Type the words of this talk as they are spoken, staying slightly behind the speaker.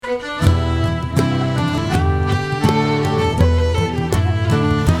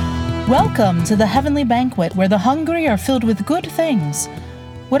Welcome to the heavenly banquet where the hungry are filled with good things.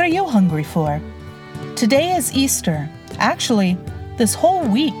 What are you hungry for? Today is Easter. Actually, this whole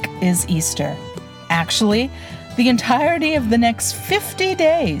week is Easter. Actually, the entirety of the next 50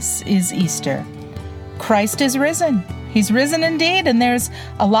 days is Easter. Christ is risen. He's risen indeed, and there's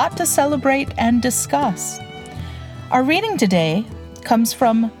a lot to celebrate and discuss. Our reading today comes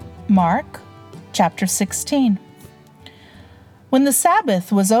from Mark chapter 16. When the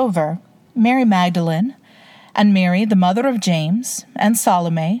Sabbath was over, Mary Magdalene and Mary, the mother of James, and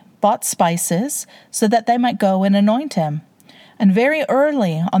Salome bought spices so that they might go and anoint him. And very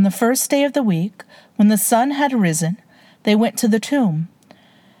early on the first day of the week, when the sun had risen, they went to the tomb.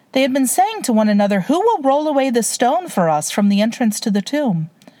 They had been saying to one another, "Who will roll away the stone for us from the entrance to the tomb?"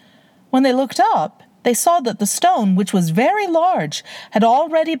 When they looked up, they saw that the stone, which was very large, had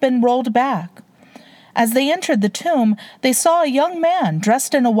already been rolled back. As they entered the tomb, they saw a young man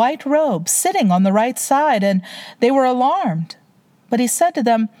dressed in a white robe sitting on the right side, and they were alarmed. But he said to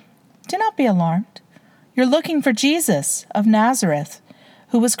them, "Do not be alarmed. You're looking for Jesus of Nazareth,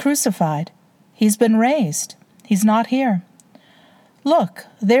 who was crucified. He's been raised. He's not here. Look,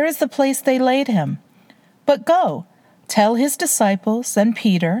 there is the place they laid him. But go, tell his disciples and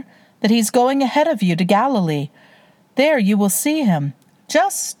Peter that he's going ahead of you to Galilee. There you will see him,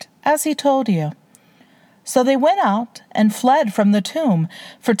 just as he told you." So they went out and fled from the tomb,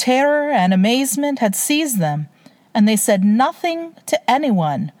 for terror and amazement had seized them, and they said nothing to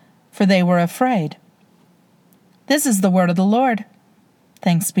anyone, for they were afraid. This is the word of the Lord.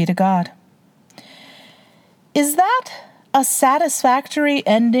 Thanks be to God. Is that a satisfactory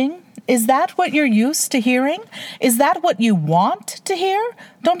ending? Is that what you're used to hearing? Is that what you want to hear?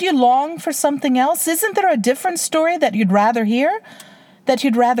 Don't you long for something else? Isn't there a different story that you'd rather hear, that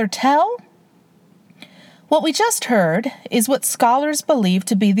you'd rather tell? What we just heard is what scholars believe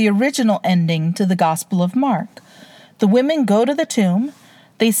to be the original ending to the Gospel of Mark. The women go to the tomb.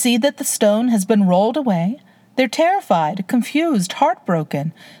 They see that the stone has been rolled away. They're terrified, confused,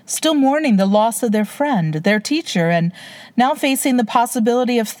 heartbroken, still mourning the loss of their friend, their teacher, and now facing the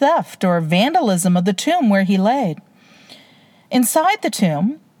possibility of theft or vandalism of the tomb where he lay. Inside the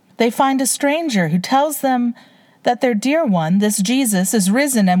tomb, they find a stranger who tells them that their dear one, this Jesus, is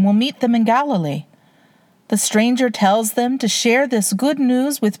risen and will meet them in Galilee. The stranger tells them to share this good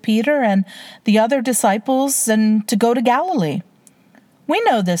news with Peter and the other disciples and to go to Galilee. We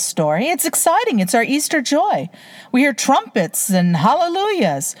know this story. It's exciting. It's our Easter joy. We hear trumpets and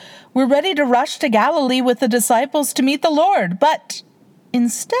hallelujahs. We're ready to rush to Galilee with the disciples to meet the Lord. But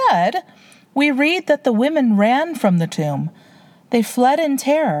instead, we read that the women ran from the tomb. They fled in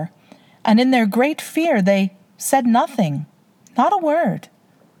terror, and in their great fear, they said nothing, not a word,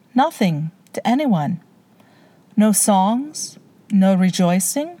 nothing to anyone. No songs, no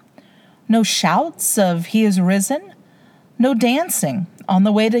rejoicing, no shouts of "He is risen," no dancing on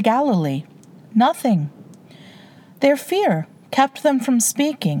the way to Galilee, nothing. Their fear kept them from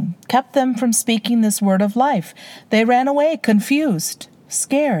speaking this word of life. They ran away confused,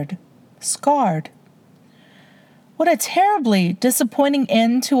 scared, scarred. What a terribly disappointing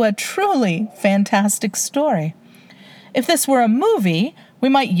end to a truly fantastic story. If this were a movie, we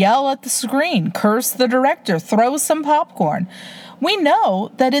might yell at the screen, curse the director, throw some popcorn. We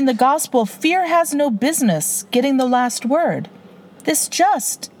know that in the gospel, fear has no business getting the last word. This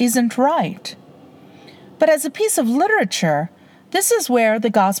just isn't right. But as a piece of literature, this is where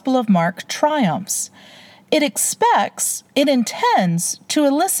the Gospel of Mark triumphs. It intends to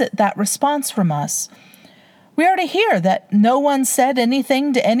elicit that response from us. We are to hear that no one said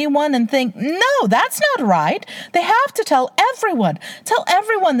anything to anyone and think, "No, that's not right." They have to tell everyone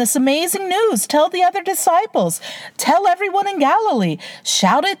this amazing news. Tell the other disciples. Tell everyone in Galilee.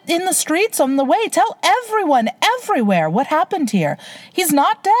 Shout it in the streets on the way. Tell everyone everywhere what happened here. He's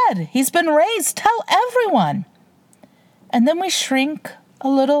not dead. He's been raised. Tell everyone. And then we shrink a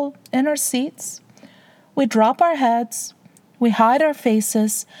little in our seats. We drop our heads. We hide our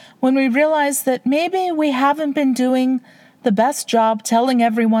faces when we realize that maybe we haven't been doing the best job telling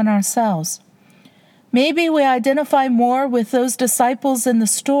everyone ourselves. Maybe we identify more with those disciples in the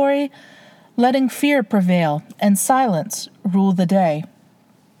story, letting fear prevail and silence rule the day.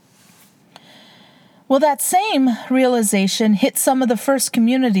 Well, that same realization hit some of the first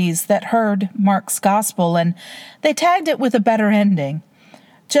communities that heard Mark's gospel, and they tagged it with a better ending.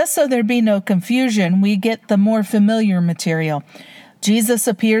 Just so there be no confusion, we get the more familiar material. Jesus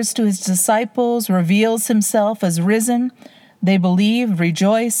appears to his disciples, reveals himself as risen. They believe,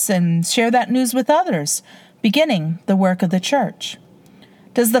 rejoice, and share that news with others, beginning the work of the church.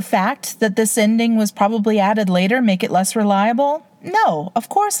 Does the fact that this ending was probably added later make it less reliable? No, of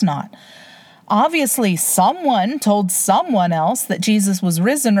course not. Obviously, someone told someone else that Jesus was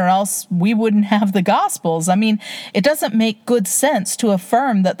risen, or else we wouldn't have the Gospels. I mean, it doesn't make good sense to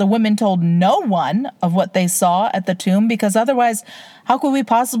affirm that the women told no one of what they saw at the tomb, because otherwise, how could we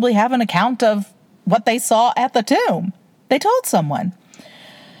possibly have an account of what they saw at the tomb? They told someone.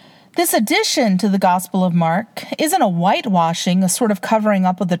 This addition to the Gospel of Mark isn't a whitewashing, a sort of covering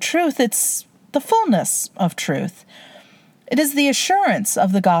up of the truth. It's the fullness of truth. It is the assurance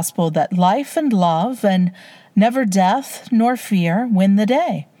of the gospel that life and love and never death nor fear win the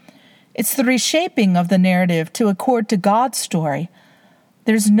day. It's the reshaping of the narrative to accord to God's story.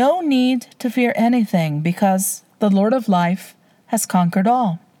 There's no need to fear anything because the Lord of life has conquered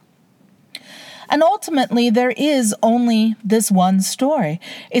all. And ultimately, there is only this one story.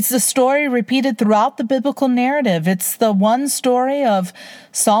 It's the story repeated throughout the biblical narrative. It's the one story of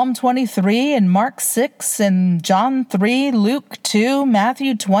Psalm 23 and Mark 6 and John 3, Luke 2,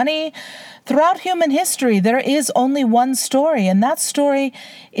 Matthew 20. Throughout human history, there is only one story, and that story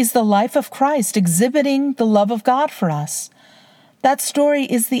is the life of Christ exhibiting the love of God for us. That story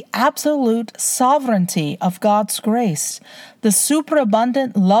is the absolute sovereignty of God's grace, the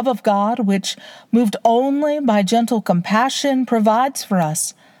superabundant love of God, which, moved only by gentle compassion, provides for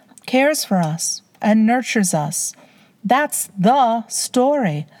us, cares for us, and nurtures us. That's the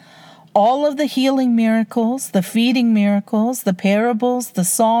story. All of the healing miracles, the feeding miracles, the parables, the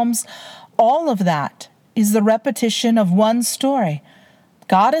Psalms, all of that is the repetition of one story.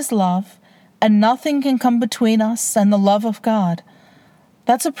 God is love, and nothing can come between us and the love of God.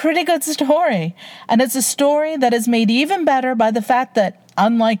 That's a pretty good story, and it's a story that is made even better by the fact that,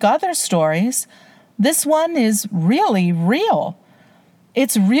 unlike other stories, this one is really real.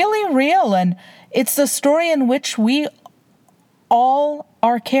 It's really real, and it's the story in which we all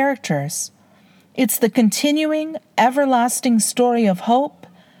are characters. It's the continuing, everlasting story of hope,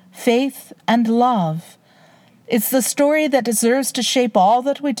 faith, and love. It's the story that deserves to shape all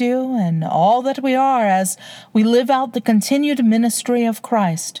that we do and all that we are as we live out the continued ministry of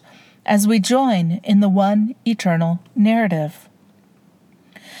Christ, as we join in the one eternal narrative.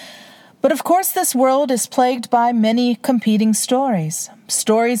 But of course, this world is plagued by many competing stories.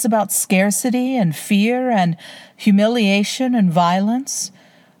 Stories about scarcity and fear and humiliation and violence.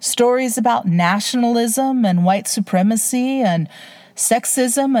 Stories about nationalism and white supremacy and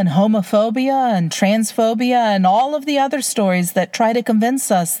sexism and homophobia and transphobia and all of the other stories that try to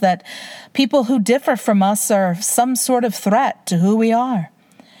convince us that people who differ from us are some sort of threat to who we are.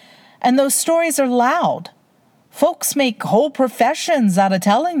 And those stories are loud. Folks make whole professions out of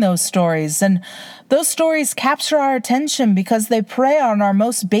telling those stories, and those stories capture our attention because they prey on our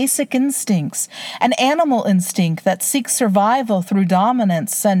most basic instincts, an animal instinct that seeks survival through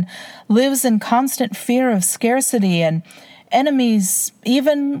dominance and lives in constant fear of scarcity and enemies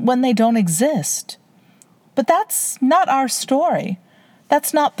even when they don't exist. But that's not our story.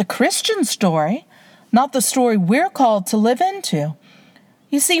 That's not the Christian story, not the story we're called to live into.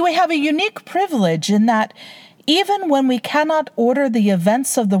 You see, we have a unique privilege in that even when we cannot order the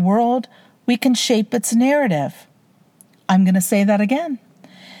events of the world, we can shape its narrative. I'm going to say that again.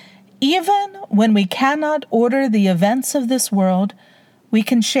 Even when we cannot order the events of this world, we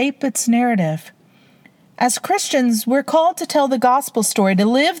can shape its narrative. As Christians, we're called to tell the gospel story, to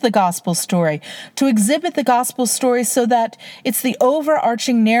live the gospel story, to exhibit the gospel story so that it's the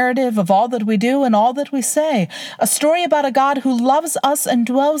overarching narrative of all that we do and all that we say. A story about a God who loves us and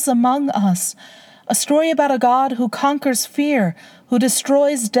dwells among us. A story about a God who conquers fear, who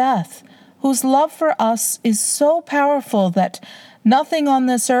destroys death, whose love for us is so powerful that nothing on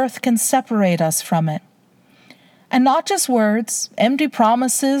this earth can separate us from it. And not just words, empty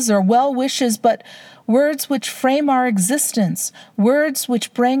promises, or well wishes, but words which frame our existence, words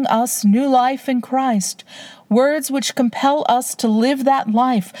which bring us new life in Christ, words which compel us to live that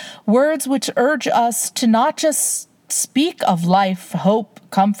life, words which urge us to not just speak of life, hope,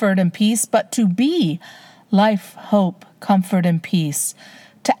 comfort, and peace, but to be life, hope, comfort, and peace,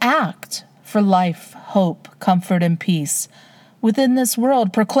 to act for life, hope, comfort, and peace within this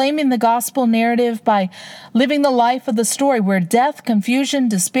world, proclaiming the gospel narrative by living the life of the story where death, confusion,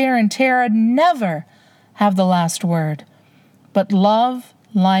 despair, and terror never have the last word, but love,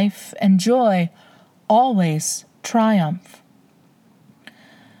 life, and joy always triumph.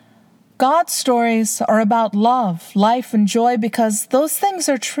 God's stories are about love, life, and joy because those things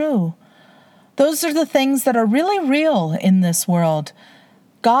are true. Those are the things that are really real in this world.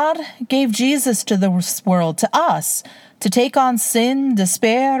 God gave Jesus to this world, to us, to take on sin,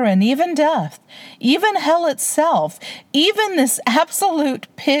 despair, and even death, even hell itself, even this absolute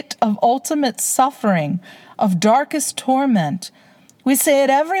pit of ultimate suffering, of darkest torment. We say it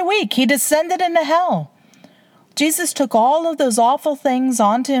every week. He descended into hell. Jesus took all of those awful things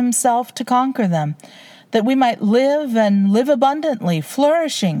onto himself to conquer them, that we might live and live abundantly,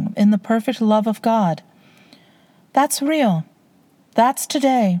 flourishing in the perfect love of God. That's real. That's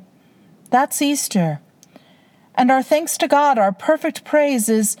today. That's Easter. And our thanks to God, our perfect praise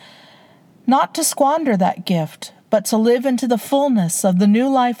is not to squander that gift, but to live into the fullness of the new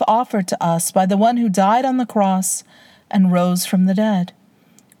life offered to us by the one who died on the cross and rose from the dead.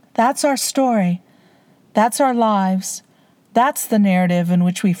 That's our story. That's our lives. That's the narrative in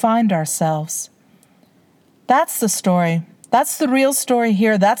which we find ourselves. That's the story. That's the real story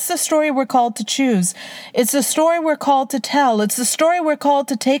here. That's the story we're called to choose. It's the story we're called to tell. It's the story we're called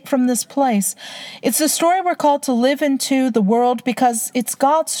to take from this place. It's the story we're called to live into the world because it's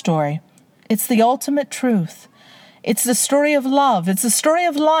God's story. It's the ultimate truth. It's the story of love. It's the story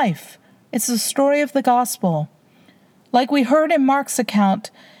of life. It's the story of the gospel. Like we heard in Mark's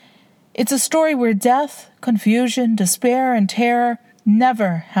account, it's a story where death, confusion, despair, and terror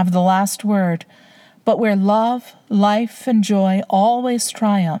never have the last word, but where love, life, and joy always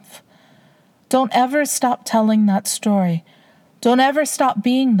triumph. Don't ever stop telling that story. Don't ever stop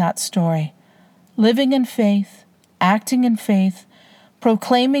being that story. Living in faith, acting in faith,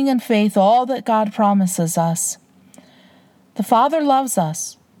 proclaiming in faith all that God promises us. The Father loves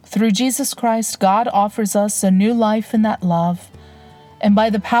us. Through Jesus Christ, God offers us a new life in that love. And by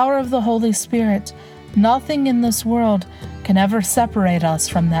the power of the Holy Spirit, nothing in this world can ever separate us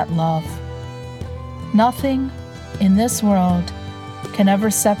from that love. Nothing in this world can ever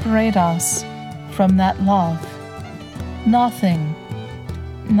separate us from that love. Nothing.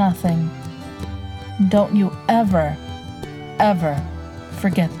 Nothing. Don't you ever, ever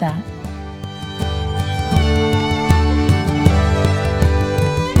forget that.